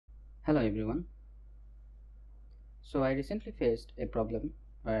Hello everyone. So I recently faced a problem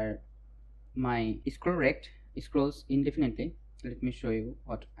where my scroll rect scrolls indefinitely. Let me show you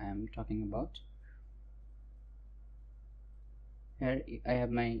what I am talking about. Here I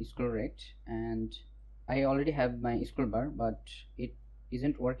have my scroll rect and I already have my scroll bar, but it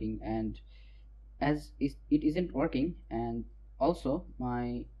isn't working, and as it isn't working, and also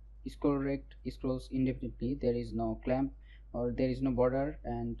my scroll rect scrolls indefinitely, there is no clamp or there is no border,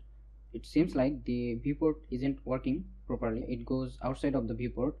 and it seems like the viewport isn't working properly. It goes outside of the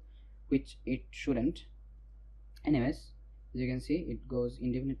viewport, which it shouldn't. Anyways, as you can see, it goes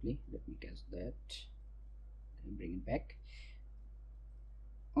indefinitely. Let me test that. Let me bring it back.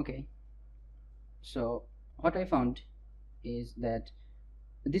 Okay, so what I found is that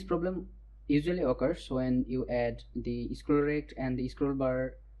this problem usually occurs when you add the scroll rect and the scroll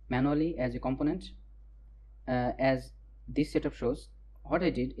bar manually as a component. As this setup shows, what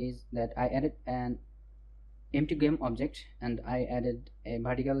I did is that I added an empty game object and I added a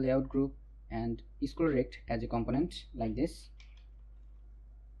vertical layout group and scroll rect as a component like this.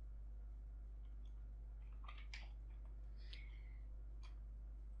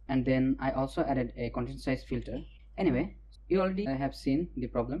 And then I also added a content size filter. Anyway, you already have seen the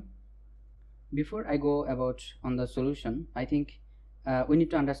problem. Before I go about on the solution, I think we need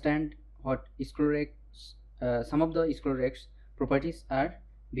to understand what scroll rects, some of the scroll rects properties are,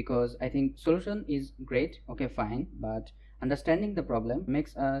 because I think solution is great, okay, fine, but understanding the problem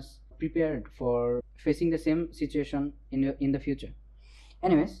makes us prepared for facing the same situation in the future.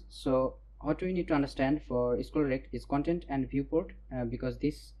 Anyways, so what we need to understand for scroll rect is content and viewport, because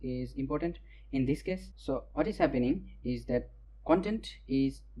this is important in this case. So what is happening is that content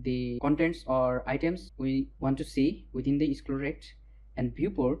is the contents or items we want to see within the scroll rect, and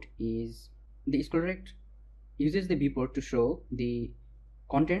viewport is the scroll rect uses the viewport to show the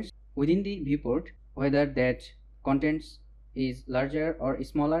contents within the viewport, whether that contents is larger or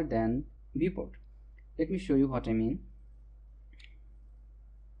smaller than viewport. Let me show you what I mean.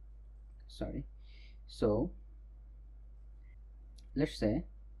 Sorry. So let's say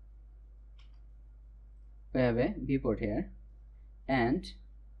we have a viewport here and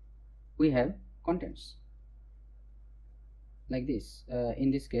we have contents like this. In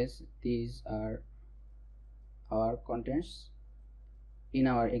this case, these are our contents. In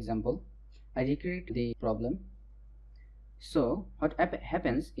our example, I recreate the problem. So what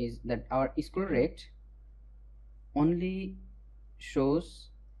happens is that our scroll rect only shows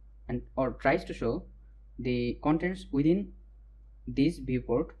and or tries to show the contents within this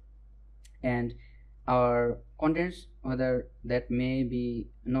viewport, and our contents, whether that may be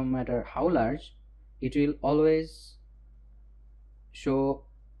no matter how large, it will always show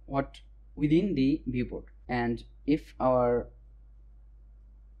what within the viewport. And if our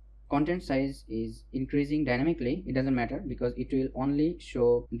content size is increasing dynamically, it doesn't matter, because it will only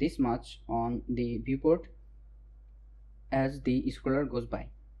show this much on the viewport as the scroller goes by.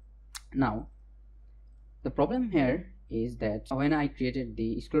 Now the problem here is that when I created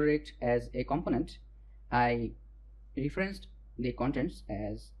the scroll rect as a component, I referenced the contents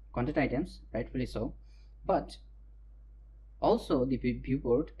as content items, rightfully so, but also the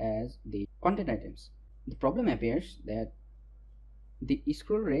viewport as the content items. The problem appears that the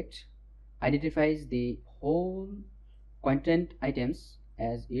scroll rect identifies the whole content items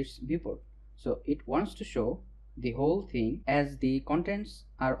as its viewport, so it wants to show the whole thing as the contents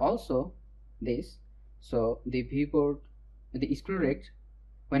are also this. So the viewport, the scroll rect,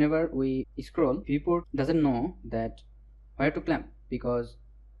 whenever we scroll, viewport doesn't know that where to clamp, because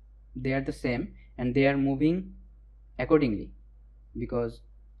they are the same and they are moving accordingly, because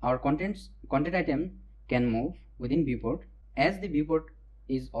our content item can move within viewport. As the viewport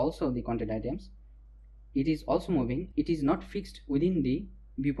is also the content items, it is also moving. It is not fixed within the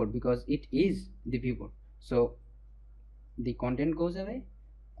viewport because it is the viewport. So the content goes away,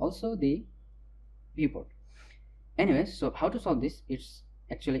 also the viewport. Anyways, so how to solve this? It's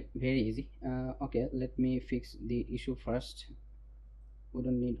actually very easy. Okay, let me fix the issue first. We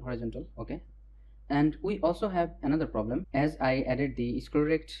don't need horizontal. Okay, and we also have another problem. As I added the scroll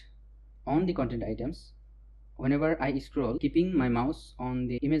rect on the content items, whenever I scroll, keeping my mouse on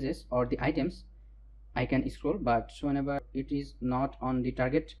the images or the items, I can scroll, but whenever it is not on the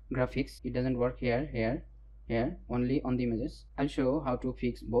target graphics, it doesn't work. Here, only on the images. I'll show how to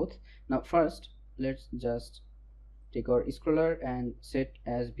fix both. Now first, let's just take our scroller and set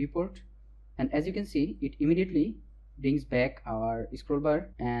as viewport, and as you can see, it immediately brings back our scroll bar,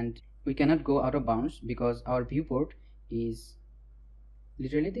 and we cannot go out of bounds because our viewport is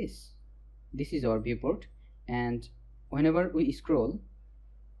literally this is our viewport. And whenever we scroll,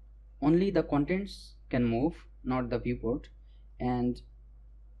 only the contents can move, not the viewport. And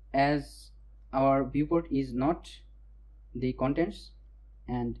as our viewport is not the contents,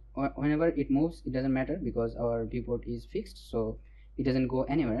 and whenever it moves it doesn't matter because our viewport is fixed, so it doesn't go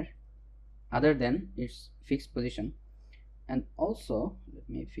anywhere other than its fixed position. And also let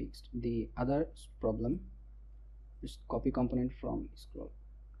me fix the other problem. Just copy component from scroll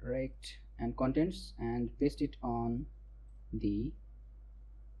rect and contents and paste it on the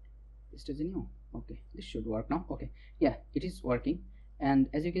paste as a new. Okay, this should work now. Okay, yeah, it is working. And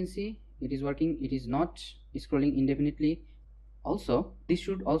as you can see, it is working. It is not scrolling indefinitely. Also, this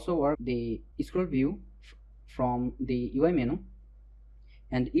should also work the scroll view from the UI menu.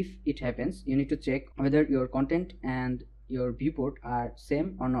 And if it happens, you need to check whether your content and your viewport are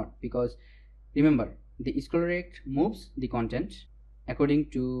same or not, because remember, the scroll rect moves the content according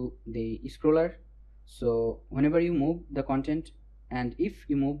to the scroller. So whenever you move the content and if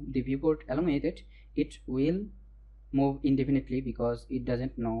you move the viewport along with it, it will move indefinitely because it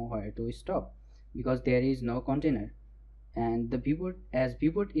doesn't know where to stop, because there is no container. And the viewport, as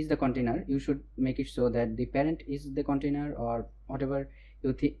viewport is the container, you should make it so that the parent is the container, or whatever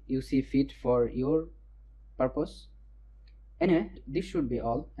you see fit for your purpose. Anyway, this should be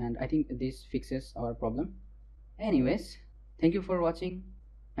all, and I think this fixes our problem. Anyways, thank you for watching,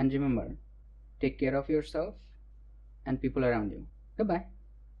 and remember, take care of yourself and people around you. Goodbye.